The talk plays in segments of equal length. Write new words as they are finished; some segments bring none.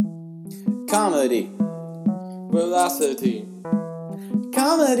Comedy. Velocity.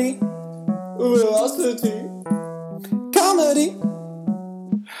 Comedy. Velocity. Comedy.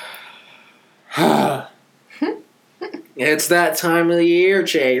 It's that time of the year,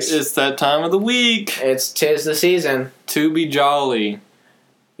 Chase. It's that time of the week. Tis the season. To be jolly.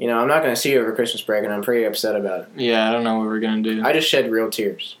 You know, I'm not going to see you over Christmas break, and I'm pretty upset about it. Yeah, I don't know what we're going to do. I just shed real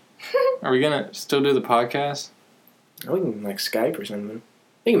tears. Are we going to still do the podcast? We can, Skype or something.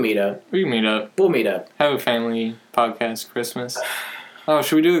 We can meet up. We can meet up. We'll meet up. Have a family podcast Christmas. Oh,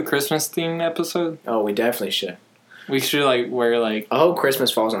 should we do a Christmas themed episode? Oh, we definitely should. We should, wear, I hope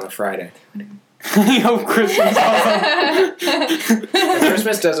Christmas falls on a Friday. I hope Christmas If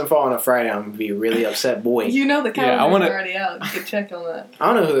Christmas doesn't fall on a Friday, I'm going to be really upset, boy. You know the calendar's already out. You can check on that.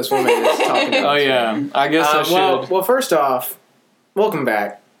 I don't know who this woman is talking about. Oh, yeah. I guess I should. Well, first off, welcome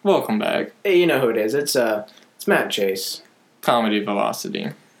back. Welcome back. Hey, you know who it is. It's Matt Chase. Comedy Velocity.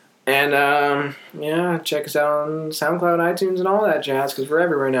 And, check us out on SoundCloud, iTunes, and all that jazz, because we're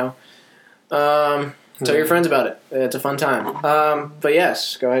everywhere now. Tell your friends about it. It's a fun time. But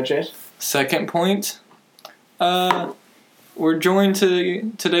yes, go ahead, Chase. Second point. We're joined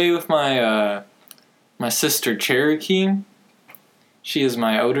today with my sister Cherokee. She is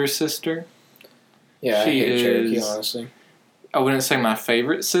my older sister. Yeah, she I hate Cherokee, is, honestly. I wouldn't say my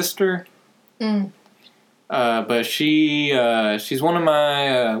favorite sister. But she's one of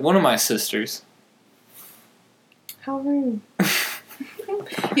my sisters. How rude.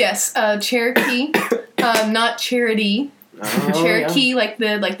 Yes, Cherokee, not Charity. Oh, Cherokee, yeah. like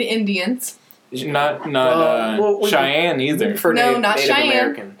the Indians. Not Well, Cheyenne either. For No, not Native Cheyenne.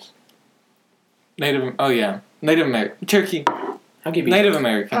 Americans. Native American. Cherokee. How could you be Native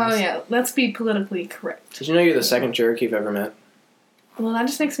Americans. Oh yeah, let's be politically correct. Did you know you're the second Cherokee I've ever met? Well, that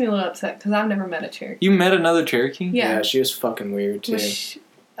just makes me a little upset because I've never met a Cherokee. You met another Cherokee? Yeah. She was fucking weird, too.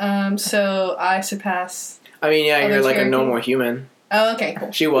 So I surpass. I mean, yeah, Other you're like Cherokee? a normal human. Oh, okay,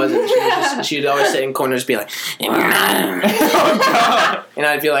 cool. She wasn't. She'd always sit in corners and be like, Oh, God. and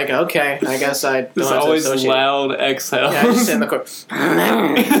I'd be like, okay, I guess I don't There's have to always associate. loud exhales. Yeah, I just sit in the corner.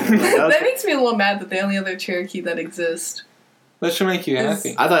 That makes me a little mad that the only other Cherokee that exists. That should make you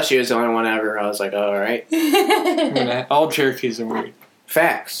happy. I thought she was the only one ever. I was like, oh, all right. I mean, all Cherokees are weird.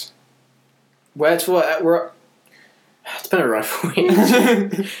 Facts. Well, it's been a rough week.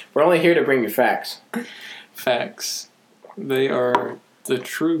 We're only here to bring you facts. Facts. They are the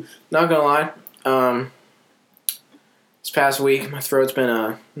truth. Not gonna lie. This past week, my throat's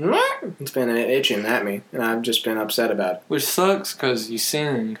been itching at me, and I've just been upset about it. Which sucks because you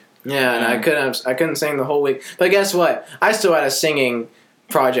sing. Yeah, and I couldn't sing the whole week. But guess what? I still had a singing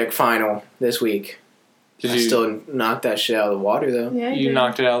project final this week. I still knocked that shit out of the water, though. Yeah, You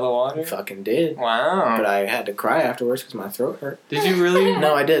knocked it out of the I water? fucking did. Wow. But I had to cry afterwards because my throat hurt. Did you really?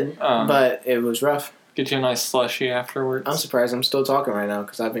 No, I didn't. Oh. But it was rough. Get you a nice slushy afterwards? I'm surprised I'm still talking right now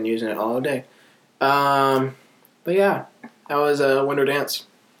because I've been using it all day. But yeah, that was a winter dance.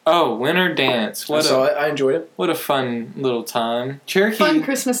 Oh, winter dance. I enjoyed it. What a fun little time. Fun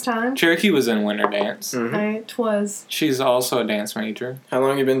Christmas time. Cherokee was in winter dance. Mm-hmm. It was. She's also a dance major. How long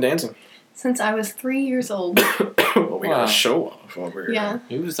have you been dancing? Since I was 3 years old. Well, we got Wow. a show off over here. Yeah.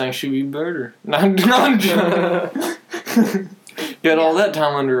 You would think she'd be better. I'm joking. Got all that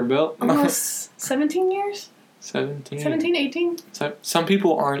time under her belt. Almost 17 years? 17. 17, 18? Some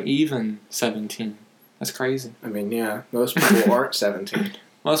people aren't even 17. That's crazy. I mean, yeah, most people aren't 17.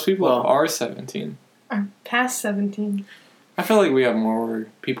 Most people are 17. Or past 17. I feel like we have more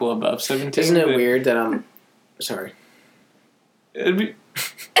people above 17. Isn't it weird that I'm... Sorry. It'd be...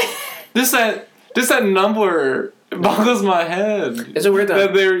 just that number boggles my head. Is it weird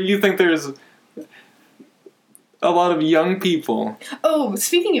that... you think there's a lot of young people. Oh,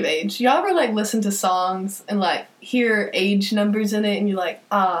 speaking of age, y'all ever listen to songs and hear age numbers in it and you're like,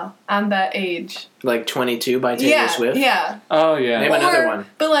 I'm that age. Like 22 by Taylor Swift? Yeah. Oh, yeah. Name another one.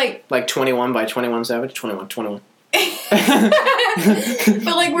 But like 21 by 21 Savage? 21.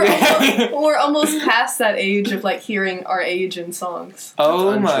 But we're almost past that age of hearing our age in songs. Oh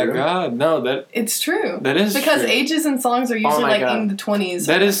That's my untrue. God. No, It's true. that is because true. ages in songs are usually my God. in the 20s.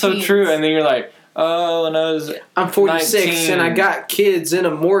 That is so teens. true. And then you're like, oh, and I was... I'm 46 19. and I got kids and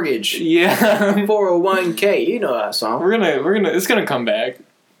a mortgage. Yeah. 401k. You know that song. We're gonna it's gonna come back.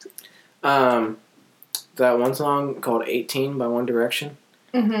 That one song called 18 by One Direction.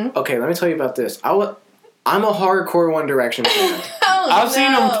 Mm-hmm. Okay, let me tell you about this. I'm a hardcore One Direction fan. I've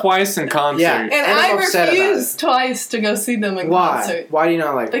seen them twice in concert. Yeah. And I'm I upset about refused twice to go see them in Why? concert. Why do you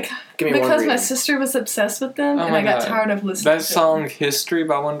not like them? Give me one Because my reason. sister was obsessed with them, Oh and my I got God. tired of listening That to song, them. History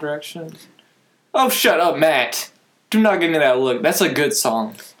by One Direction. Oh, shut up, Matt. Do not give me that look. That's a good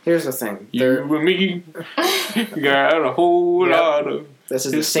song. Here's the thing. You and me got a whole Yep. lot of. This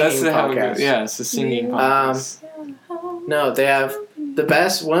is the singing how it podcast. goes. Yeah, it's the singing Um, podcast. No, they have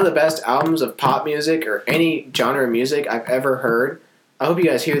one of the best albums of pop music or any genre of music I've ever heard. I hope you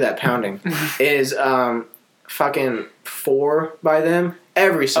guys hear that pounding. Is fucking 4 by them.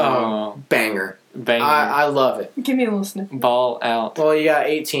 Every song banger. Bang. I love it. Give me a little snippet. Ball out. Well, you got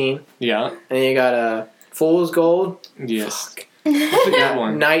 18, Yeah. and you got Fool's Gold. Yes. Fuck. That's a good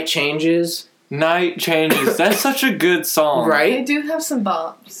one. Night Changes. Night Changes. That's such a good song. They Right? do have some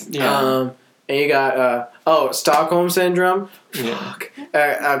bops. Yeah. And you got Stockholm Syndrome. Yeah.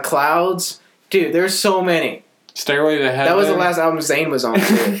 Fuck. Clouds. Dude, there's so many. Stairway to Heaven. That was the last album Zayn was on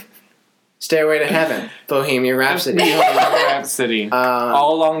too. Stairway to Heaven. Bohemian Rhapsody. Rhapsody.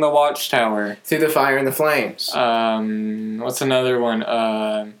 All Along the Watchtower. Through the Fire and the Flames. What's another one?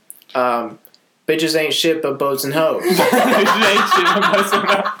 Bitches Ain't Shit But Boats and Hoes.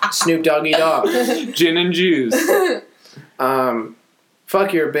 Snoop Doggy Dogg. Gin and Juice.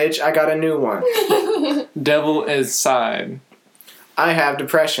 Fuck your bitch, I got a new one. Devil is Side. I have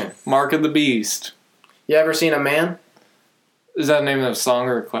depression. Mark of the Beast. You ever seen a man? Is that the name of the song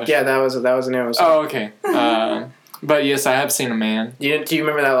or a question? Yeah, that was the name of the song. Oh, okay. But yes, I have seen a man. Do you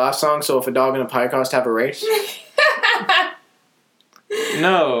remember that last song? So if a dog and a pie cost have a race?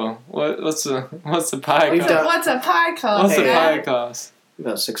 No. What's the pie We've cost? done- What's a pie cost? What's the Hey, pie cost?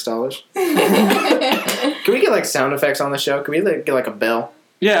 About $6. Can we get like sound effects on the show? Can we get like a bell?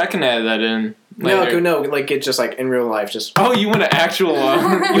 Yeah, I can add that in. Later. No, like get just like in real life. Just Oh, you want an actual? You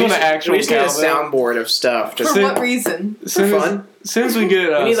want an actual? we just need a cowbell? soundboard of stuff. Just For what reason? Soon as- fun. Soon as we get,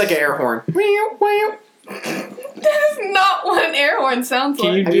 we need like an air horn. That is not what an air horn sounds Can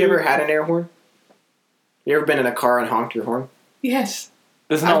like. you Have you ever had an air horn? You ever been in a car and honked your horn? Yes.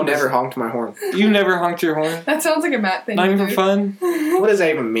 That's not I've what never it's- honked my horn. You never honked your horn. That sounds like a Matt thing. Not to even do. fun. What does that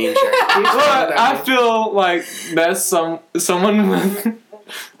even mean, Jared? Can you explain what Well, that I means? feel like that's someone with.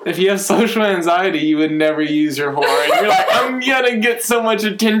 If you have social anxiety, you would never use your horn. You're like, I'm gonna get so much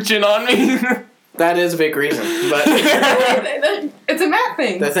attention on me. That is a big reason. But It's a Matt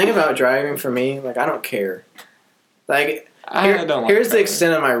thing. the thing about driving for me, like I don't care. Like I don't. here's the like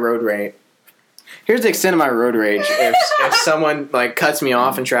extent of my road rage. Here's the extent of my road rage. If someone like cuts me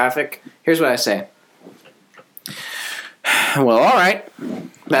off in traffic, here's what I say. Well, all right.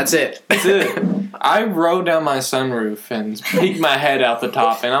 That's it. That's it. I roll down my sunroof and peek my head out the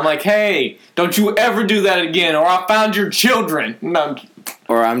top, and I'm like, "Hey, don't you ever do that again, or I'll find your children." No,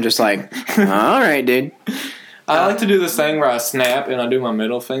 Or I'm just like, all right, dude. I like to do this thing where I snap and I do my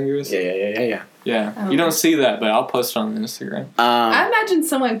middle fingers. Yeah. Yeah. You don't see that, but I'll post it on Instagram. I imagine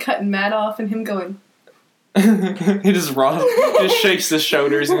someone cutting Matt off and him going, He just shakes his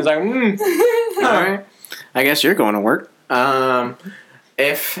shoulders and he's like, all right. I guess you're going to work.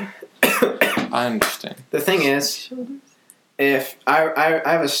 If I understand. the thing is, if I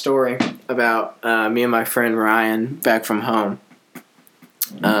have a story about me and my friend Ryan back from home,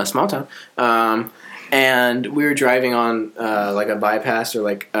 small town, and we were driving on like a bypass or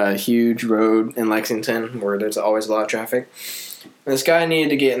like a huge road in Lexington where there's always a lot of traffic. And this guy needed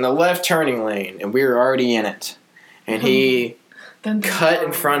to get in the left turning lane, and we were already in it, and he cut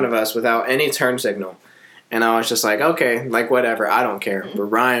in front of us without any turn signal. And I was just like, okay, like whatever, I don't care. But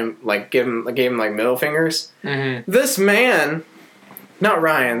Ryan like gave him like middle fingers. Mm-hmm. This man, not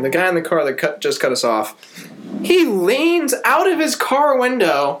Ryan, the guy in the car that just cut us off, he leans out of his car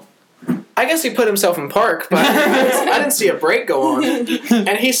window. I guess he put himself in park, but I didn't see a brake go on.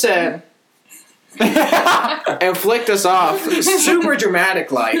 And he said, and flicked us off, super dramatic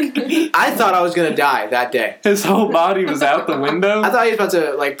like. I thought I was gonna die that day. His whole body was out the window. I thought he was about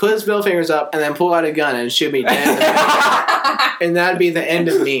to like put his middle fingers up and then pull out a gun and shoot me dead. And that'd be the end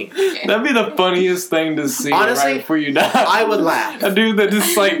of me. That'd be the funniest thing to see. Honestly, right before you die. I would laugh. A dude that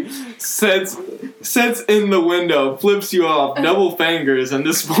just like sits in the window, flips you off, double fingers, and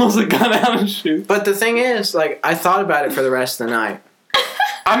just pulls a gun out and shoots. But the thing is, like, I thought about it for the rest of the night.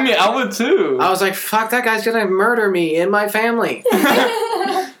 I mean, I would too. I was like, fuck, that guy's gonna murder me and my family.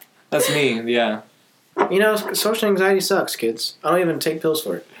 That's me, yeah. You know, social anxiety sucks, kids. I don't even take pills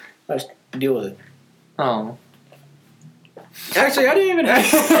for it. I just deal with it. Oh. Actually, I didn't even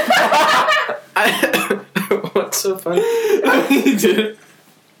have... What's so funny? You did it.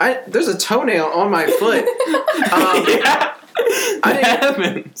 There's a toenail on my foot. Yeah.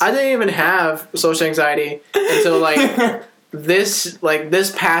 I didn't even have social anxiety until, like... this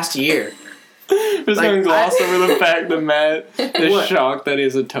past year. Just Like, gonna gloss over the fact that Matt is What? shocked that he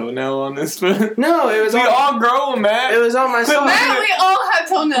has a toenail on his foot. No, it was We on, all grow 'em, Matt. it was on my sock. Matt, we all have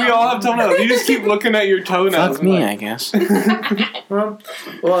toenails. We all have toenails. You just keep looking at your toenails. Fuck me, I guess.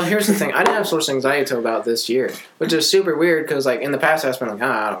 Well, here's the thing. I didn't have social anxiety till about this year, which is super weird because, like, in the past, I've been like,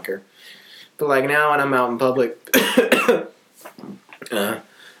 I don't care. But, like, now when I'm out in public,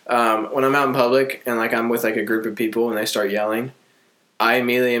 when I'm out in public and, like, I'm with, like, a group of people and they start yelling, I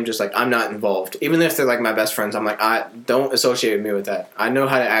immediately am just like, I'm not involved. Even if they're, like, my best friends, I'm like, don't associate me with that. I know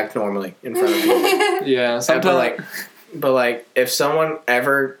how to act normally in front of people. Yeah, sometimes. But, like, if someone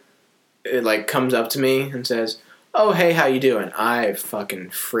ever, like, comes up to me and says, oh, hey, how you doing? I fucking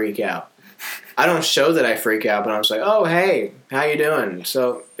freak out. I don't show that I freak out, but I'm just like, oh, hey, how you doing?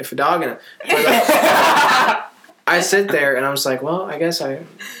 So, if a dog and I sit there and I'm just like, well, I guess I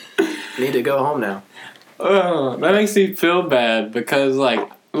need to go home now. Oh, that makes me feel bad because, like,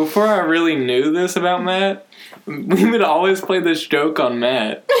 before I really knew this about Matt, we would always play this joke on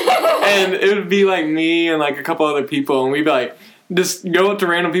Matt. And it would be, like, me and, like, a couple other people, and we'd be like, just go up to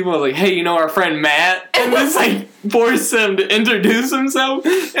random people and like, hey, you know our friend Matt? And just, like, force him to introduce himself.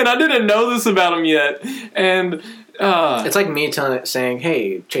 And I didn't know this about him yet. And, It's like me saying,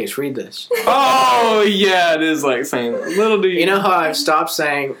 hey, Chase, read this. oh, yeah, it is like saying, little do You know how I've stopped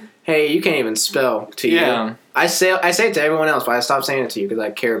saying, hey, you can't even spell to you. Yeah. I say it to everyone else, but I stopped saying it to you because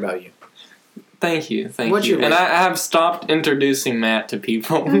I care about you. Thank you. What'd you And rate? I have stopped introducing Matt to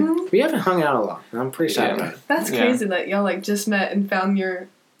people. We haven't hung out a lot. And I'm pretty sad about it. That's crazy that y'all like just met and found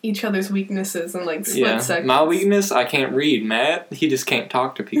each other's weaknesses in like split seconds. My weakness, I can't read. Matt, he just can't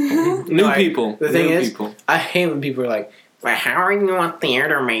talk to people. People. The thing New is, people. I hate when people are like, well, how are you a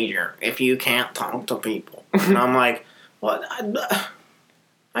theater major if you can't talk to people? And I'm like, well,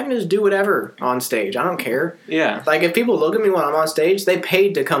 I can just do whatever on stage. I don't care. Yeah. Like, if people look at me when I'm on stage, they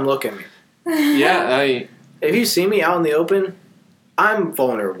paid to come look at me. Yeah, If you see me out in the open, I'm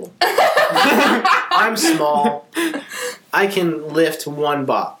vulnerable. I'm small. I can lift one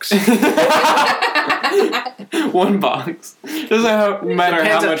box. one box. Doesn't matter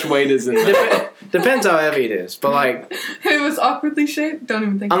how much weight is in there. Depends how heavy it is. But, like, If it was awkwardly shaped, don't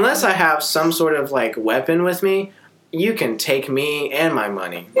even think unless about I have some sort of, like, weapon with me, you can take me and my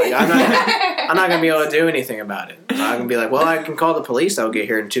money. Like, I'm not going to be able to do anything about it. I'm going to be like, well, I can call the police. I'll get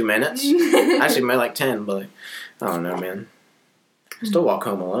here in 2 minutes. Actually, maybe like 10, but, like, I don't know, man. Still walk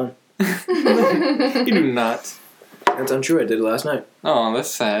home alone. You do not. That's untrue. I did it last night. Oh, that's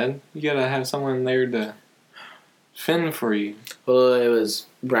sad. You gotta have someone there to fend for you. Well, it was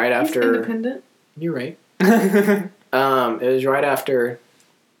right He's after... independent. You're right. It was right after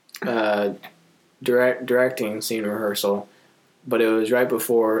directing scene rehearsal, but it was right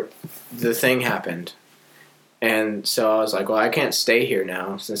before the thing happened. And so I was like, well, I can't stay here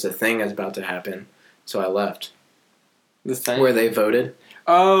now since the thing is about to happen. So I left. The thing? Where they voted.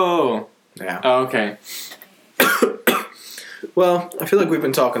 Oh. Yeah. Oh, okay. Well, I feel like we've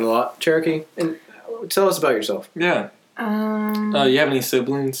been talking a lot. Cherokee, and tell us about yourself. Yeah. You have any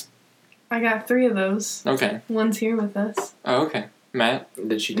siblings? I got 3 of those. Okay. One's here with us. Oh, okay. Matt?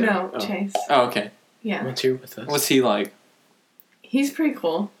 Did she die? No, Oh. Chase. Oh, okay. Yeah. What's here with us? What's he like? He's pretty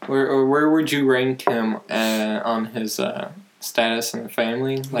cool. Where would you rank him on his status in the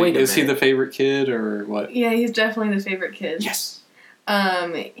family? Like, Wait a is he minute. the favorite kid or what? Yeah, he's definitely the favorite kid. Yes.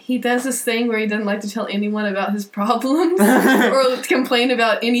 He does this thing where he doesn't like to tell anyone about his problems or complain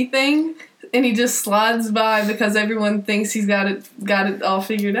about anything, and he just slides by because everyone thinks he's got it all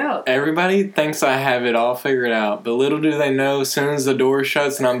figured out. Everybody thinks I have it all figured out, but little do they know, as soon as the door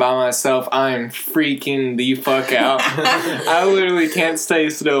shuts and I'm by myself, I am freaking the fuck out. I literally can't stay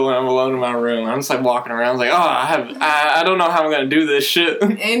still when I'm alone in my room. I'm just like walking around, like, I don't know how I'm gonna do this shit.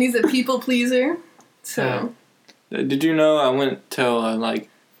 And he's a people pleaser, so. Did you know I went till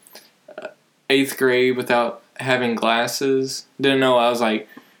 8th grade without having glasses? Didn't know I was like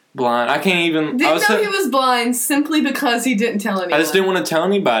blind. I can't even. Didn't know he was blind simply because he didn't tell anyone. I just didn't want to tell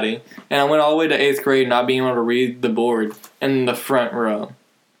anybody, and I went all the way to 8th grade not being able to read the board in the front row.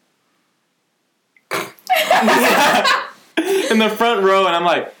 In the front row, and I'm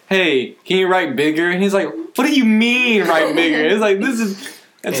like, "Hey, can you write bigger?" And he's like, "What do you mean write bigger?" It's like this is.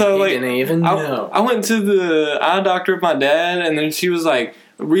 And so, he like, didn't even know. I went to the eye doctor with my dad, and then she was like,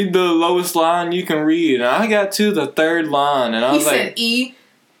 read the lowest line you can read. And I got to the 3rd line, and I was he like... said E.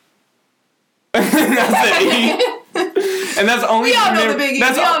 I said E. And that's only... We all know the big E.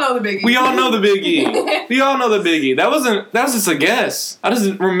 We all know the big E. We all know the big E. We all know the big E. That was just a guess. I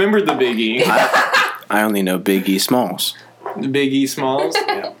just remembered the big E. I only know Big E Smalls. The big E Smalls.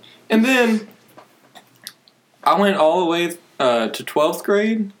 And then I went all the way to 12th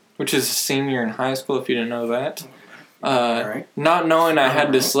grade which is a senior in high school if you didn't know that. Alright. Not knowing I had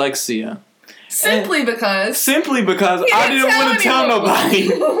dyslexia. Simply because I didn't want to tell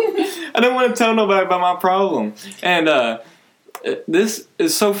nobody. I didn't want to tell nobody about my problem. And this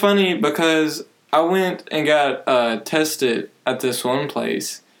is so funny because I went and got tested at this one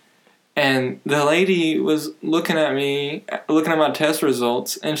place. And the lady was looking at me, looking at my test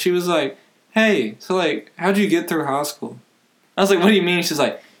results, and she was like, "Hey, so like, how'd you get through high school?" I was like, "What do you mean?" She's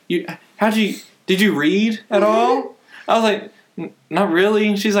like, did you read at all?" I was like, "Not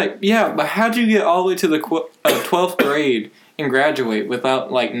really." She's like, "Yeah, but how'd you get all the way to the 12th grade and graduate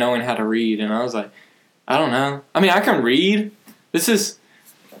without like knowing how to read?" And I was like, "I don't know. I mean, I can read. This is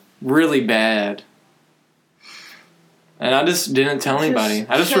really bad." And I just didn't tell anybody.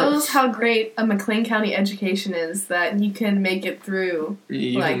 I just shows how great a McLean County education is that you can make it through.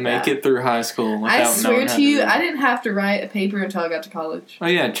 You can make it through high school without knowing I swear how to you, read. I didn't have to write a paper until I got to college. Oh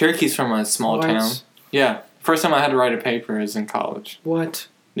yeah, Cherokee's from a small town. Yeah, first time I had to write a paper is in college. What?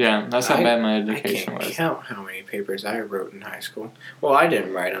 Yeah, that's how bad my education I can't was. count how many papers I wrote in high school. Well, I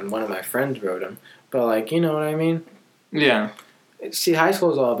didn't write them. One of my friends wrote them. But, like, you know what I mean? Yeah. See, high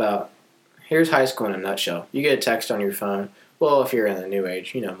school is all about... Here's high school in a nutshell. You get a text on your phone. Well, if you're in the new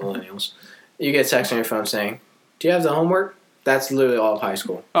age, you know, millennials. You get a text on your phone saying, "Do you have the homework?" That's literally all of high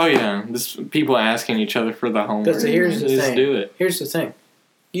school. Oh yeah, this people asking each other for the homework. Because here's the Just thing. do it. Here's the thing.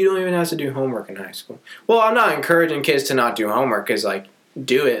 You don't even have to do homework in high school. Well, I'm not encouraging kids to not do homework because, like,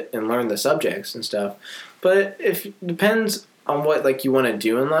 do it and learn the subjects and stuff. But if depends on what, like, you want to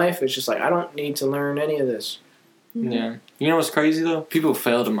do in life. It's just like, I don't need to learn any of this. Yeah. You know what's crazy though? People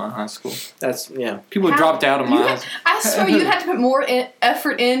failed in my high school. That's, yeah. People dropped out of my high school. I swear you had to put more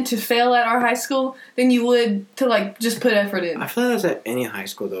effort in to fail at our high school than you would to, like, just put effort in. I feel like that's at any high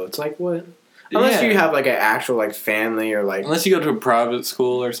school, though. It's like, what? Unless you have, like, an actual, like, family or, like... Unless you go to a private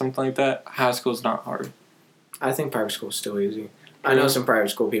school or something like that, high school's not hard. I think private school's still easy. I know some private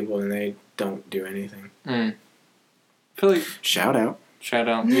school people and they don't do anything. I feel like... Shout out. Shout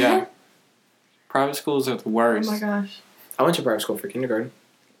out. Yeah. Private schools are the worst. Oh my gosh. I went to private school for kindergarten.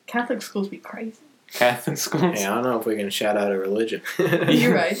 Catholic schools be crazy. Catholic schools? Hey, I don't know if we can shout out a religion.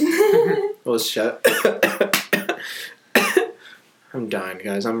 You're right. Well, shut. I'm dying,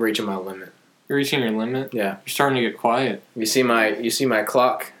 guys. I'm reaching my limit. You're reaching your limit? Yeah. You're starting to get quiet. You see my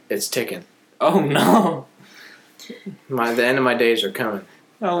clock? It's ticking. Oh no. The end of my days are coming.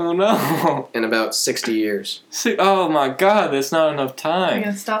 Oh no. In about 60 years. Oh my god, that's not enough I'm time.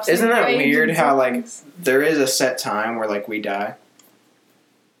 gonna stop Isn't that saying weird rage how, and like, songs. there is a set time where, like, we die?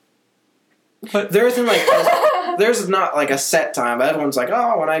 But There isn't, like, there's not, like, a set time, but everyone's like,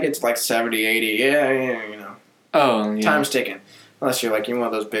 oh, when I get to, like, 70, 80, yeah, you know. oh yeah. Time's ticking. Unless you're, like, you're one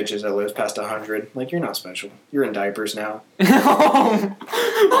of those bitches that lives past 100. Like, you're not special. You're in diapers now. oh no.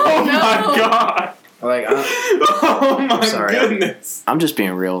 my god. Like, Oh my sorry. goodness. I'm just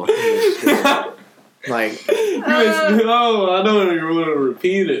being real. Like, oh, I don't even want to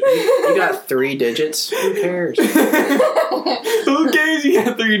repeat it. you got 3 digits? Who cares? Who cares? You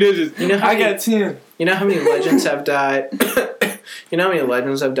got 3 digits. You know how I many- got 10. You know how many legends have died? You know how many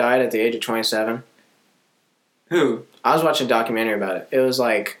legends have died at the age of 27? Who? I was watching a documentary about it. It was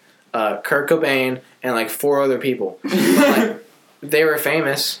like Kurt Cobain and like 4 other people. But, like, they were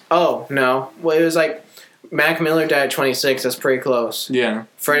famous. Oh, no. Well, it was like Mac Miller died at 26. That's pretty close. Yeah.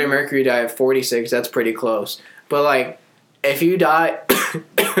 Freddie Mercury died at 46. That's pretty close. But, like, if you die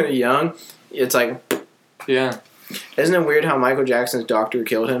young, it's like... Yeah. Isn't it weird how Michael Jackson's doctor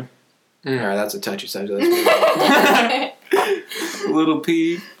killed him? Mm. Alright, that's a touchy subject. Little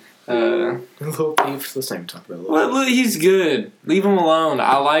P. Little beef. Let's not even talk about Little Look, he's good. Leave him alone.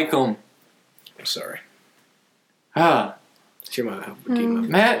 I like him. I'm sorry. Ah, You're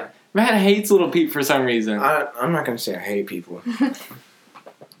my Matt hates Little Peep for some reason. I'm not going to say I hate people.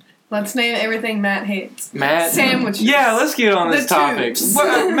 Let's name everything Matt hates. Matt. Sandwiches. Yeah, let's get on this The topic. tubes.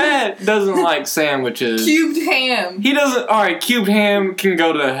 Matt doesn't like sandwiches. Cubed ham. He doesn't. All right, cubed ham can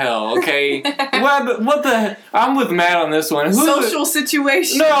go to hell. Okay. what the? I'm with Matt on this one. Social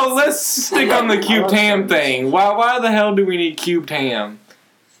situation. No, let's stick on the cubed ham thing. Why the hell do we need cubed ham?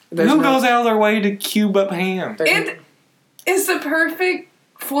 Who goes out of their way to cube up ham? It is the perfect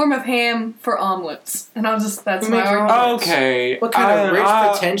form of ham for omelets. And that's Who my makes argument. omelets? Okay. What kind of rich,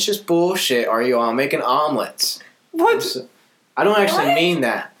 pretentious bullshit are you on making omelets? What? I don't actually What? mean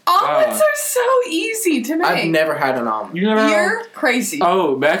that. Omelets are so easy to make. I've never had an omelet. You never? You're crazy.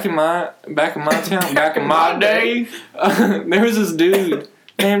 Oh, back in my town, back in my day, there was this dude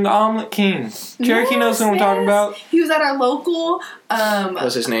named the Omelet King. Cherokee knows who I'm talking about. He was at our local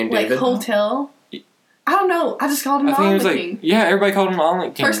What's his name, like David? hotel. I don't know. I just called him I think it was Omelet like King. yeah, everybody called him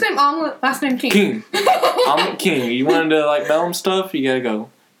Omelet King. First name Omelet, last name King. King. Omelet King. You wanted to like mail him stuff, you gotta go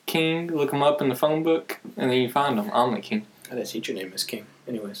King, look him up in the phone book, and then you find him. Omelet King. That teacher name is King.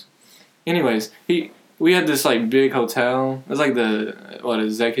 Anyways, we had this like big hotel. It was like the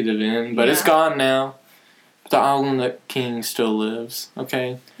Executive Inn, but it's Yeah. gone now. The Omelet King still lives.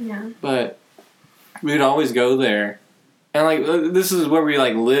 Okay. Yeah. But we'd always go there, and like this is where we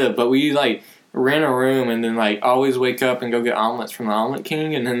like live. But we like rent a room, and then like always wake up and go get omelets from the Omelet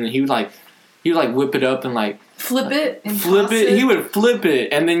King, and then he would whip it up and like Flip it and flip toss it. He would flip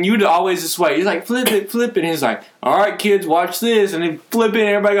it, and then you'd always just wait. He's like flip it, and he's like, all right, kids, watch this, and then flip it, and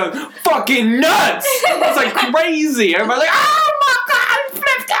everybody goes fucking nuts. It's like crazy. Everybody's like, oh my god, he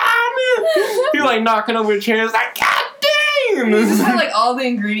flipped the omelet. You're like knocking over chairs, like god damn. You just had like all the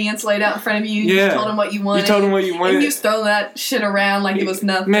ingredients laid out in front of you. You Yeah. just told him what you wanted. You told him what you wanted. And you just throw that shit around like it was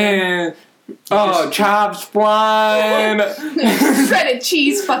nothing. Man, oh, chops flying. Shredded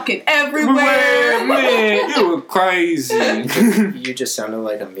cheese fucking everywhere. Man, it was crazy. You just sounded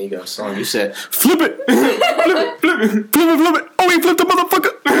like a Migos song. You said, Flip it! Flip it! Oh, he flipped the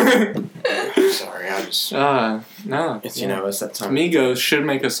motherfucker! sorry, I just... No. It's, it's that time. Migos should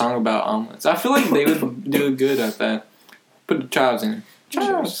make a song about omelets. I feel like they would do good at that. Put the chives in.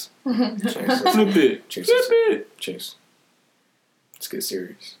 Chives. Cheers. Flip it. Cheers. Flip it. Cheers. Let's get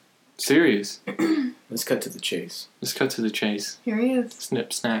serious. Serious. Let's cut to the chase. Let's cut to the chase. Here he is.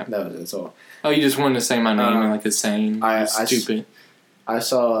 Snip, snap. That's all. Oh, you just wanted to say my name like a saying. Stupid. I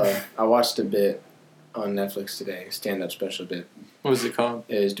watched a bit on Netflix today, stand-up special bit. What was it called?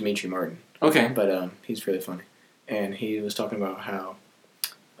 It is Dimitri Martin. Okay. But he's really funny. And he was talking about how,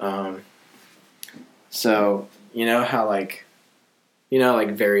 so, how, like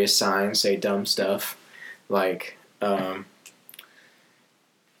various signs say dumb stuff, like,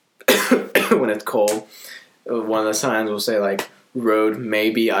 when it's cold, one of the signs will say, like, road may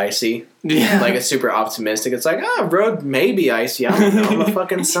be icy. Yeah. Like, it's super optimistic. It's like, road may be icy. I don't know. I'm a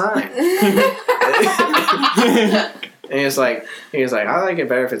fucking sign. And he was like, I like it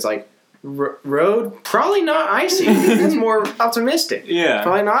better if it's like, road, probably not icy. It's more optimistic. Yeah.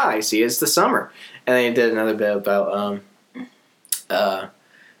 Probably not icy. It's the summer. And then he did another bit about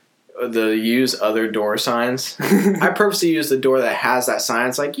the use other door signs. I purposely use the door that has that sign.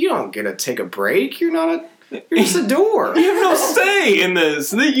 It's like, you don't get to take a break. You're just a door. You have no say in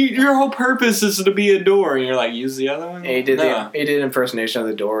this. Your whole purpose is to be a door, and you're like, use the other one. And he did he did impersonation of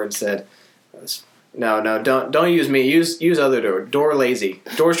the door and said, "No, don't use me. Use other door. Door lazy.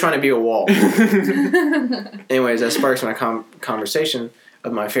 Door's trying to be a wall." Anyways, that sparks my conversation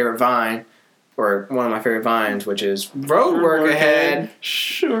of my favorite vine, or one of my favorite vines, which is road work ahead.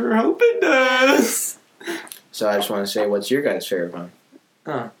 Sure hope it does. So I just want to say, what's your guys' favorite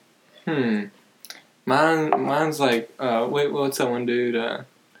vine? Mine's like, what's that one dude?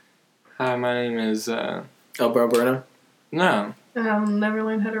 Hi, my name is, Oh, Bro Bruno? No. Never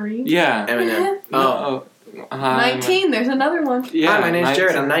learned how to read. Yeah. Eminem. Oh. Hi, 19, there's another one. Yeah. Hi, my name's 19.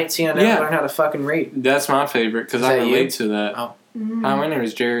 Jared. I'm 19. I never learned how to fucking read. That's my favorite, because Is I that relate you? to that. Oh. Mm. Hi, my name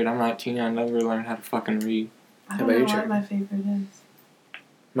is Jared. I'm 19. I never learned how to fucking read. I How don't about know you, what Jared? my favorite is.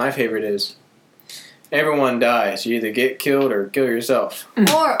 My favorite is, everyone dies. You either get killed or kill yourself.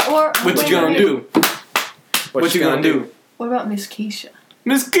 Or What you gonna do? What you gonna do? What about Miss Keisha?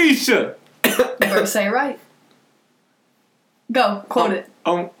 Miss Keisha! You better say it right. Go, quote it.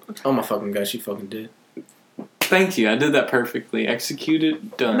 Oh, Oh my fucking god, she fucking did. thank you. I did that perfectly.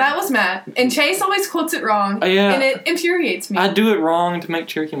 Executed, done. That was Matt. And Chase always quotes it wrong. Yeah. And it infuriates me. I do it wrong to make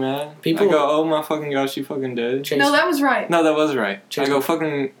Cherokee mad. I go, oh my fucking gosh, she fucking dead. Chase, No, that was right. No, that was right. Chase- I go,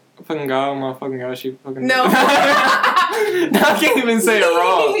 fucking god, oh my fucking gosh, she fucking No. dead. I can't even say it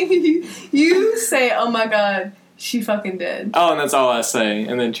wrong. You say, oh my god, she fucking dead. Oh, and that's all I say.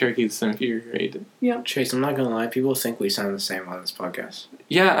 And then Cherokee's infuriated. Chase, I'm not gonna lie. People think we sound the same on this podcast.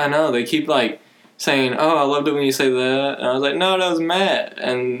 Yeah, I know. They keep like saying, oh, I loved it when you say that. And I was like, no, that was Matt.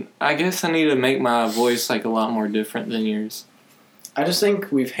 And I guess I need to make my voice like a lot more different than yours. I just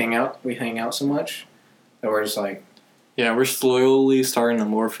think we hang out so much that we're just like, Yeah, we're slowly starting to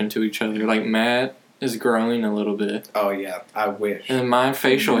morph into each other. Like Matt is growing a little bit. oh yeah, I wish. And my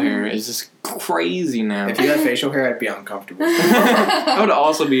facial hair is just crazy now. If you had facial hair, I'd be uncomfortable. I would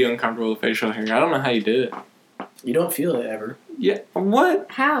also be uncomfortable with facial hair. I don't know how you did it. You don't feel it ever. Yeah, what?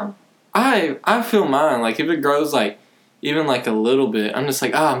 How? I feel mine. Like if it grows like even like a little bit, I'm just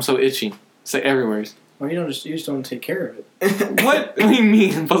like, I'm so itchy. It's like everywhere. Well, you just don't take care of it. What do you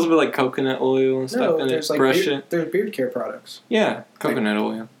mean? Supposed to be like coconut oil and stuff No, in there's it. like Brush it. there's beard care products. Yeah, coconut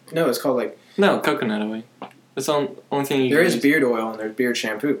oil. No, it's called like No, coconut oil. That's the only thing you there can is use. beard oil and there's beard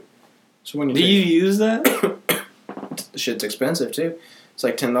shampoo. So when Do you use that? the shit's expensive too. It's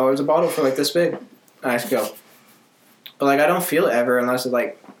like $10 a bottle for like this big. Nice go. But like I don't feel it ever unless it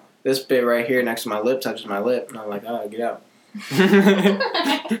like this bit right here next to my lip touches my lip, and I'm like, oh, get out.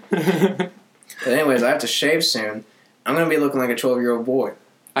 But anyways, I have to shave soon. I'm gonna be looking like a 12-year-old boy.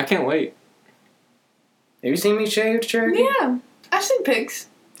 I can't wait. Have you seen me shaved, Cherokee? Yeah, I've seen pics.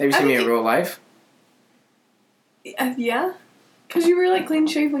 Have you I seen me in think real life? Yeah, because you were like clean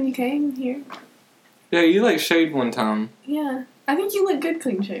shaved when you came here. Yeah, you like shaved one time. Yeah, I think you look good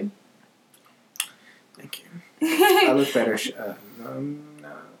clean shaved. Thank you. I look better. No.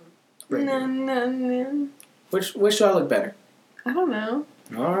 Which do I look better? I don't know.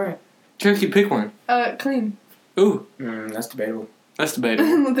 All right. Cherokee, pick one. Clean. Ooh, That's debatable. that's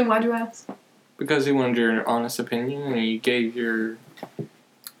debatable. Then why'd you ask? Because he wanted your honest opinion and you gave your...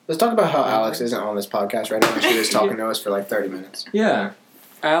 Let's talk about how Alex isn't on this podcast right now. She was talking to us for like 30 minutes. Yeah.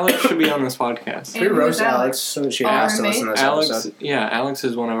 Alex should be on this podcast. We And roast who's Alex so that she Our has to listen to this episode. Alex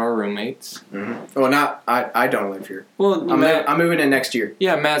is one of our roommates. Mm-hmm. Well, not I don't live here. Well, Matt, I'm moving in next year.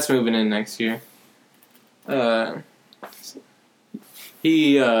 yeah, Matt's moving in next year.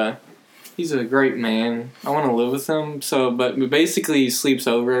 He's a great man. I want to live with him. But basically he sleeps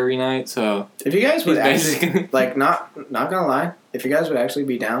over every night. So If you guys would he's actually, basically like, not gonna lie, if you guys would actually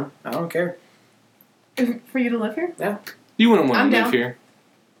be down, I don't care. For you to live here? you wouldn't want I'm to live down. here.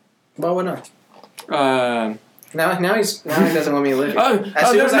 Well, why not? Uh, Now he doesn't want me to live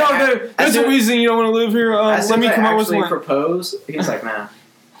here. there's a reason you don't want to live here. As Let soon me as come I up with actually one. propose, he's like, nah.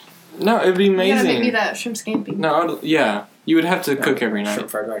 No, it'd be You gotta make me amazing. that shrimp scampi. No, yeah, you would have to cook every night. Shrimp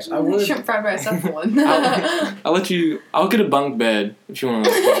fried rice. I would. Shrimp fried rice, that's the one. I'll get a bunk bed if you want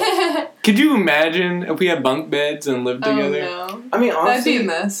to. Could you imagine if we had bunk beds and lived together? Oh no. I mean, That'd honestly, be a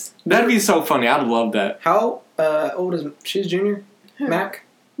mess. That'd be so funny. I'd love that. how old is she's junior? Who? Mac?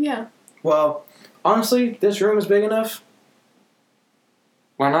 Yeah. Well, honestly, this room is big enough.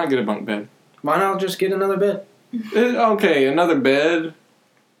 Why not get a bunk bed? Why not just get another bed? Okay, another bed.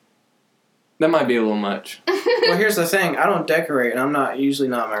 That might be a little much. Well, here's the thing. I don't decorate, and I'm not usually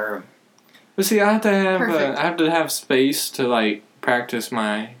not in my room. But see, I have to Perfect. have space to like practice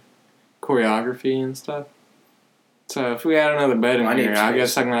my choreography and stuff. So if we had another bed in I need here, I space.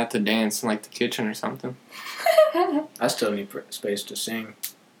 guess I'm gonna have to dance in like the kitchen or something. I still need space to sing.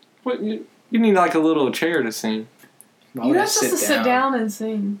 What you need like a little chair to sing. Why You're would I not supposed to sit down and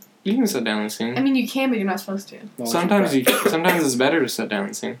sing. You can sit down and sing. I mean, you can, but you're not supposed to. Why would Sometimes you sometimes it's better to sit down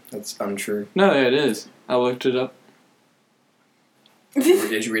and sing. That's untrue. No, it is. I looked it up.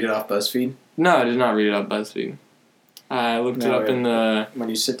 Did you read it off BuzzFeed? No, I did not read it up BuzzFeed. I looked it No, up in the When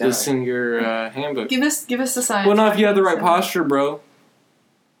you sit down. singer handbook. Give us the science. Well, no, if you have the right So- posture, bro.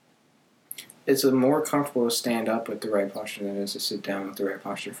 It's more comfortable to stand up with the right posture than it is to sit down with the right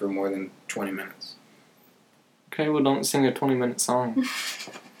posture for more than 20 minutes. Okay, well, don't sing a 20-minute song.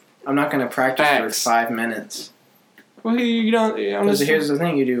 I'm not going to practice Facts. for 5 minutes. Well, you don't. I'm Because just, here's the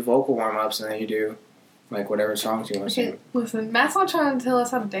thing, you do vocal warm-ups and then you do like whatever songs you want to Okay, sing. listen, Matt's not trying to tell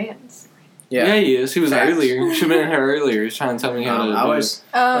us how to dance. yeah, he is. He was Facts. earlier. He should have been here earlier. He's trying to tell me how to. I do was.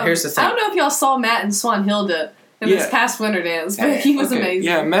 Well, here's the thing. I don't know if y'all saw Matt and Swanhilda in this Yeah. past winter dance, but Yeah. he was Okay, amazing.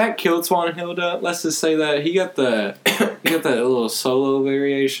 Yeah, Matt killed Swanhilda. Let's just say that he got that little solo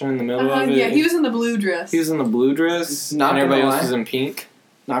variation in the middle of it. Yeah, he was in the blue dress. He was in the blue dress, Not and everybody gonna else lie. was in pink.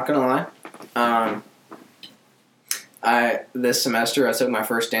 Not gonna lie. This semester I took my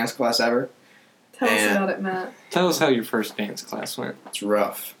first dance class ever. Tell us and- about it, Matt. Tell us how your first dance class went. It's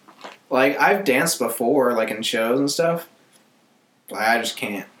rough. Like I've danced before, like in shows and stuff. Like I just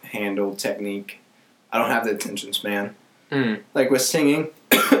can't handle technique. I don't have the attention span. Mm. Like with singing,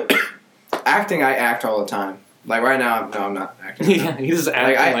 acting, I act all the time. Like right now, no, I'm not acting. Yeah, he's just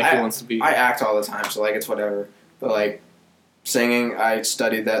acting like he wants to be. I act all the time, so like it's whatever. But like singing, I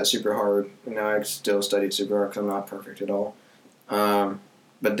studied that super hard. You know, I still studied super hard because I'm not perfect at all.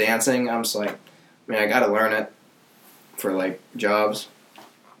 But dancing, I'm just like, I mean, I gotta learn it for like jobs.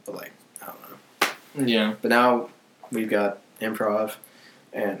 But like, I don't know. Yeah. But now we've got improv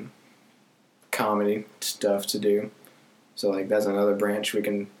and comedy stuff to do. So like that's another branch we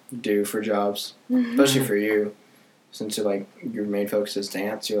can do for jobs, especially for you, since you're like your main focus is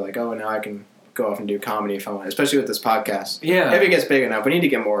dance. You're like, oh, now I can go off and do comedy if I want, especially with this podcast. Yeah. If it gets big enough, we need to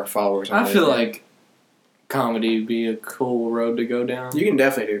get more followers. On I feel it. like comedy would be a cool road to go down. You can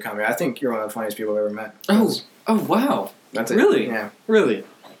definitely do comedy. I think you're one of the funniest people I've ever met. Oh wow. That's it. Really? Yeah. Really?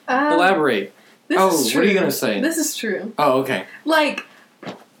 Elaborate. This Oh, is what true. are you gonna say? This is true. Oh, okay. Like,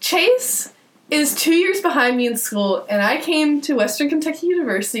 Chase is 2 years behind me in school, and I came to Western Kentucky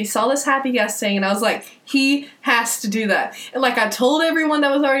University, saw this happy guest thing, and I was like, he has to do that. And like I told everyone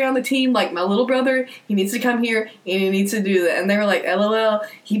that was already on the team, like my little brother, he needs to come here and he needs to do that. And they were like, LOL,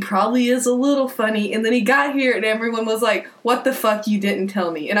 he probably is a little funny. And then he got here and everyone was like, what the fuck, you didn't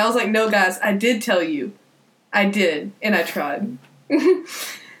tell me? And I was like, no guys, I did tell you. I did, and I tried.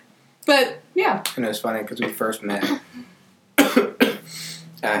 But yeah. And it was funny because we first met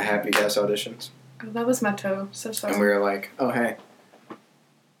at Happy Guest auditions. Oh, that was my toe. So sorry. And we were like, oh, hey.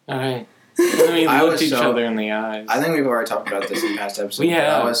 Alright. Let me I look was each so- other in the eyes. I think we've already talked about this in past episodes. We but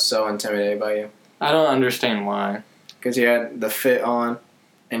have. I was so intimidated by you. I don't understand why. Because you had the fit on,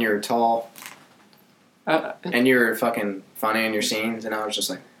 and you were tall, and you were fucking funny in your scenes, and I was just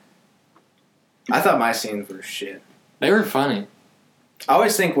like... I thought my scenes were shit. They were funny. I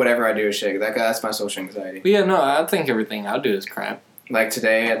always think whatever I do is shit. That's my social anxiety. But yeah, no, I think everything I do is crap. Like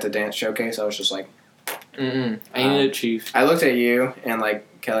today at the dance showcase, I was just like... Ain't it, Chief? I looked at you and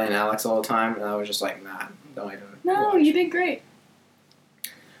like Kelly and Alex all the time, and I was just like, nah, don't even. No, watch. you did great.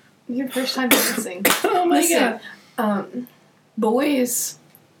 Your first time dancing. Oh Listen, boys,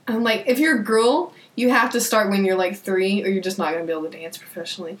 like if you're a girl, you have to start when you're like 3, or you're just not gonna be able to dance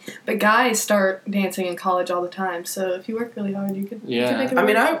professionally. But guys start dancing in college all the time, so if you work really hard, you could. Yeah. You could make it I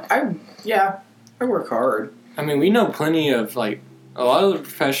mean, work. I work hard. I mean, we know plenty of, like, a lot of the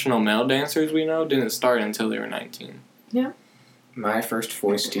professional male dancers we know didn't start until they were 19. My first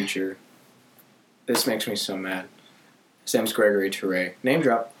voice teacher. This makes me so mad. His name's Gregory Touré. Name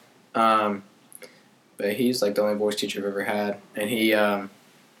drop. But he's like the only voice teacher I've ever had, and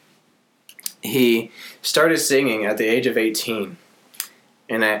he started singing at the age of 18.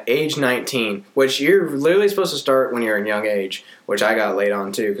 And at age 19, which you're literally supposed to start when you're in young age, which I got late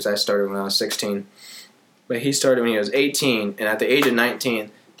on too because I started when I was 16. But he started when he was 18, and at the age of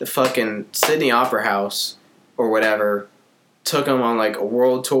 19, the fucking Sydney Opera House or whatever took him on like a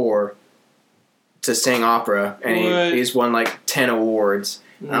world tour to sing opera, and he's won like 10 awards.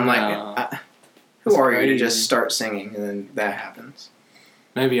 And I'm like, who are you to just start singing and then that happens?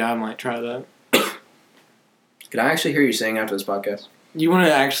 Maybe I might try that. Can I actually hear you sing after this podcast? You want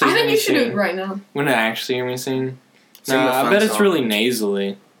to actually I hear think me you should do sing? it right now. Want to actually hear me sing? Sing No, the I fun bet it's song. really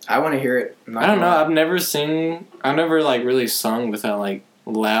nasally. I want to hear it. I don't know. I've never like really sung without like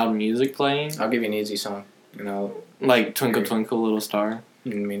loud music playing. I'll give you an easy song. You know, Like Twinkle Twinkle Little Star. I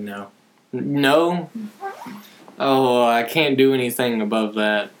mean, no. No? Oh, I can't do anything above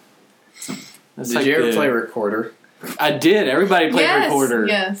that. That's Did like you ever play Recorder? I did. Everybody played Yes, Recorder.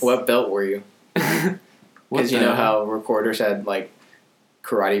 yes. What belt were you? Because you know how Recorders had like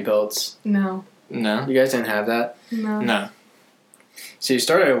karate belts. No. No. You guys didn't have that. No. No. So you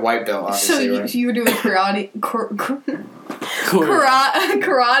started at white belt, So obviously, right? you were doing karate, Cool.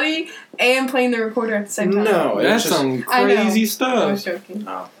 karate, and playing the recorder at the same time. No, it That's was just, some I know. crazy I was stuff. joking.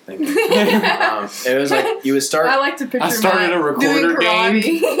 Oh, thank you. It was like you would start. I like to picture I started Matt a recorder doing karate.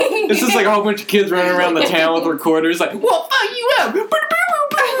 It's just like a whole bunch of kids running around the town with recorders, like, "We'll fuck you up!"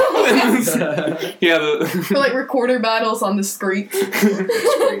 Yeah, For like recorder battles on the street.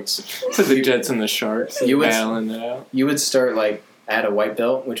 Streets. to the Jets and the Sharks, You would- battling it out. You would start like at a white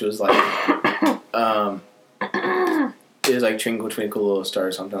belt, which was like, it was like Twinkle Twinkle Little Star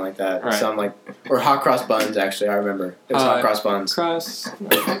or something like that. Right. Some like, or Hot Cross Buns. Actually, I remember it was Hot Cross Buns. Cross.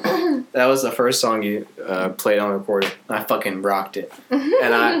 That was the first song you played on record. I fucking rocked it,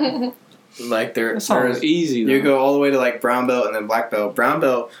 and I like That song was there's easy, though. you go all the way to like brown belt and then black belt. Brown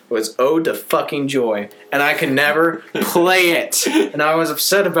belt was Ode to Fucking Joy, and I could never play it, and I was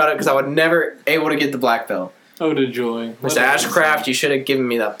upset about it because I was never able to get the black belt. Oh, to joy. Mr. Ashcraft, you should have given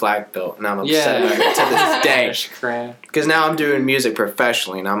me that black belt, and I'm upset about it to this day. Ashcraft. Because now I'm doing music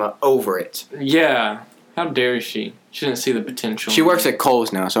professionally, and I'm over it. Yeah. How dare she? She didn't see the potential. She works at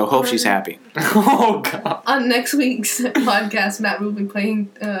Kohl's now, so I hope she's happy. Oh, God. On next week's podcast, Matt will be playing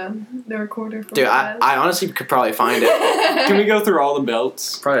the recorder. For Dude, I honestly could probably find it. Can we go through all the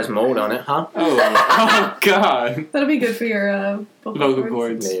belts? Probably has mold on it, huh? Oh, God. That'll be good for your Vocal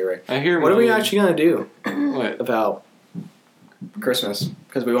cords. Yeah, you're right. I hear What are we mold. actually going to do What? about Christmas?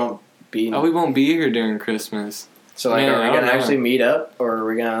 Because we won't be... Oh, we won't be here during Christmas. So, like, Man, are I we going don't to know. actually meet up? Or are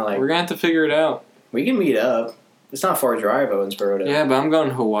we going to, like... We're going to have to figure it out. We can meet up. It's not far drive, Owensboro. To... Yeah, but I'm going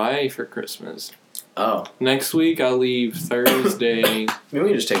to Hawaii for Christmas. Oh. Next week, I'll leave Thursday. Maybe we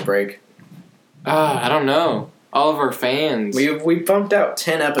can just take a break. I don't know. All of our fans. We bumped out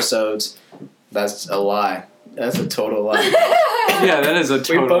 10 episodes. That's a lie. That's a total lie. Yeah, that is a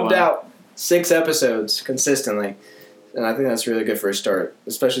total We bumped lie. out 6 episodes consistently. And I think that's really good for a start.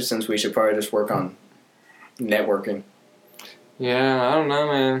 Especially since we should probably just work on networking. Yeah, I don't know,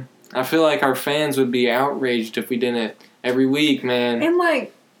 man. I feel like our fans would be outraged if we did it every week, man. And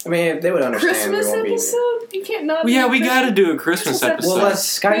like I mean, they would understand. Christmas we won't be. episode, you can't not. Well, yeah, we Christmas- got to do a Christmas episode. Well,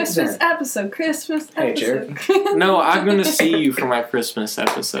 let's Skype Christmas then. episode. Christmas Hey, episode. No, I'm gonna see you for my Christmas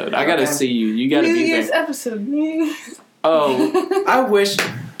episode. I gotta Okay. see you. You gotta New be Year's there. episode. New Year's. Oh, I wish I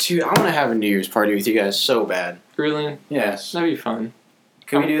want to have a New Year's party with you guys so bad. really? Yes. That'd be fun.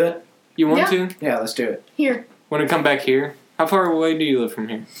 Can we do that? You want Yeah. to? Yeah, let's do it. Here. Want to come back here? How far away do you live from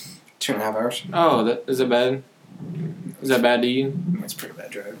here? 2.5 hours. Oh, is that bad? Is that bad to you? It's a pretty bad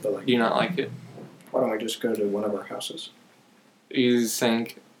drive, but like, Do you not like it? why don't we just go to one of our houses? You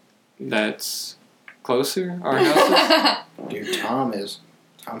think that's closer? Our houses? Dude, Tom's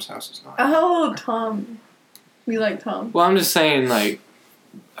house is not. Oh, Tom. We like Tom. Well, I'm just saying, like,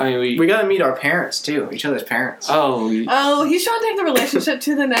 I mean, We gotta meet our parents too, each other's parents. Oh, Oh, he's trying to take the relationship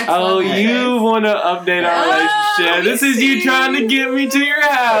to the next level. you want to update our Oh, relationship? This is you trying to get me to your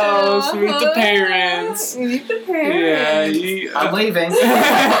house, meet the parents. Meet the Yeah, parents. I'm leaving.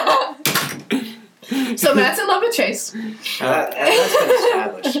 So Matt's in love with Chase. That's been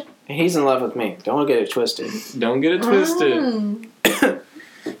established. He's in love with me. Don't get it twisted. Don't get it twisted. Mm.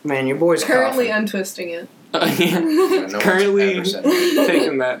 Man, your boy's Currently coughing. untwisting it. Yeah. No one's Currently ever said that.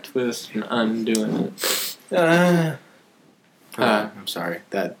 taking that twist and undoing it. I'm sorry.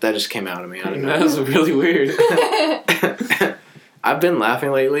 That just came out of me. I don't That know. was really weird. I've been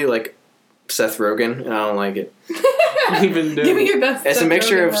laughing lately, like Seth Rogen, and I don't like it. You've been doing Give me your best. It's a Seth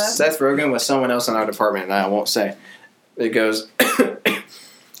mixture Rogen of laugh. Seth Rogen with someone else in our department that I won't say. It goes.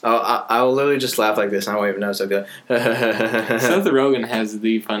 I will literally just laugh like this. And I won't even notice. I go. Seth Rogen has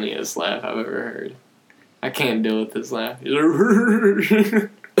the funniest laugh I've ever heard. I can't deal with this laugh.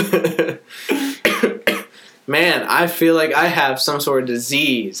 Man, I feel like I have some sort of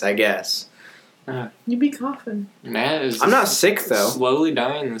disease. I guess You be coughing. Matt is. I'm not sick though. Slowly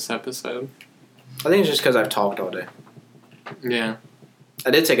dying this episode. I think it's just because I've talked all day. Yeah, I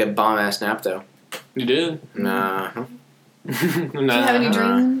did take a bomb ass nap though. you did. Nah. Do you have any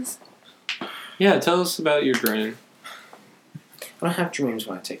dreams? Yeah, tell us about your dream. I don't have dreams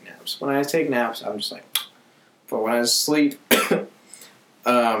when I take naps. When I take naps, I'm just like. But when I sleep,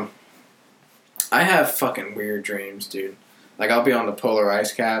 I have fucking weird dreams, dude. Like I'll be on the polar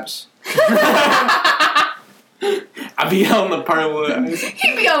ice caps. I'll be on the polar ice.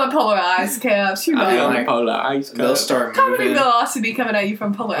 He'd be on the polar ice caps. You I'll be know. on like, the polar ice. They'll Cup. start Comedy moving, velocity coming at you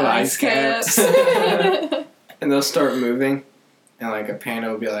from polar Polar ice ice caps. and they'll start moving, and like a panda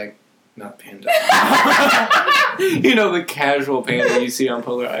will be like, not panda, You know the casual panda you see on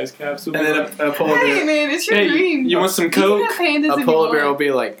polar ice caps. and then a polar Hey bear, man, it's your Hey, dream. you want some You can Coke? have pandas a if polar you bear will want.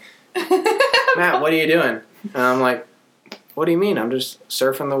 be like, Matt, what are you doing? And I'm like, what do you mean? I'm just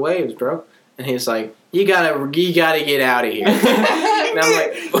surfing the waves, bro. And he's like, you gotta get out of here. And I'm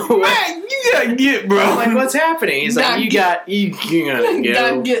like, what? Man, you gotta get, bro. I'm like, what's happening? He's like, Not you get- gotta go.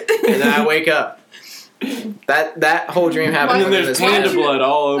 Gotta get. And then I wake up. That whole dream happened And then within there's the span panda of, blood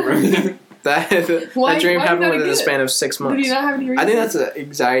all over me. that Why- dream why happened you gotta within the get span of 6 But do months. you not have any reason? I think that's an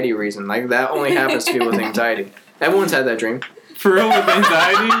anxiety reason. Like that only happens to people with anxiety. Everyone's had that dream. For real with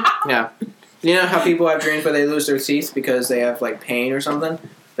anxiety? Yeah. You know how people have dreams where they lose their teeth because they have like pain or something?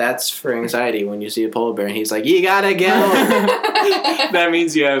 That's for anxiety when you see a polar bear and he's like, you gotta go. That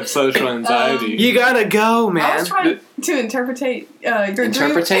means you have social anxiety. You gotta go, I man. was trying to interpretate your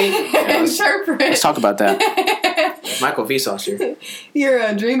Interpretate? dream. Yeah, let's Interpret. talk about that. Michael Vsauce here.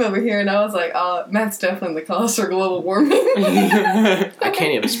 Your dream over here, and I was like, Matt's definitely the cause for global warming. I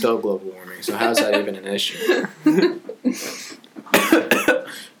can't even spell global warming, so how's that even an issue?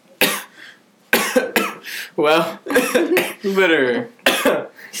 Well, We better.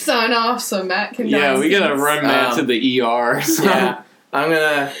 Sign off so Matt can. Yeah, we gotta dance. run Matt to the ER. So. yeah,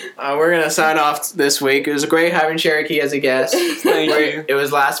 we're gonna sign off this week. It was great having Cherokee as a guest. Thank you. It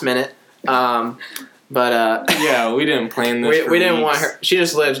was last minute, but Yeah, we didn't plan this. we didn't want her. She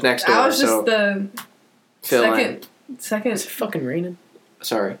just lives next door, I was just so the fill in. second Is it fucking raining?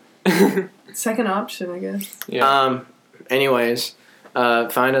 Sorry. second option, I guess. Yeah. Anyways,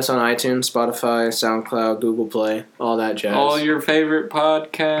 find us on iTunes, Spotify, SoundCloud, Google Play, all that jazz. All your favorite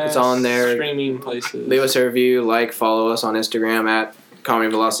podcasts. It's on there. Streaming places. Leave us a review, follow us on Instagram at Comedy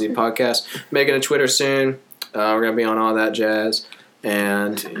Velocity Podcast. Making a Twitter soon. We're gonna be on all that jazz.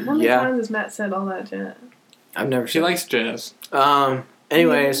 And How many yeah, times has Matt said all that jazz? I've never She seen. likes jazz.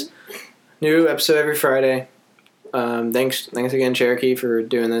 Anyways, new episode every Friday. Thanks again, Cherokee, for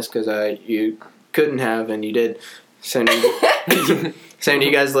doing this because you couldn't have and you did. Same to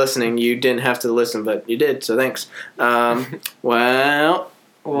you guys listening. You didn't have to listen, but you did. So thanks. Well,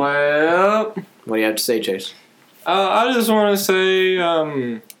 Well, what do you have to say, Chase? I just want to say,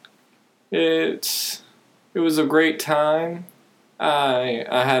 it was a great time. I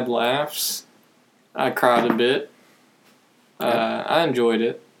had laughs. I cried a bit. I enjoyed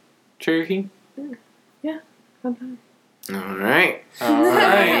it. Cherokee? Fun Alright.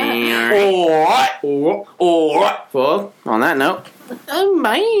 Alright. Well, on that note, bye.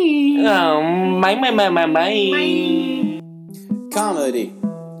 Bye. Comedy.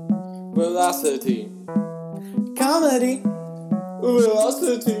 Velocity. Comedy.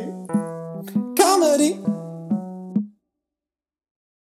 Velocity.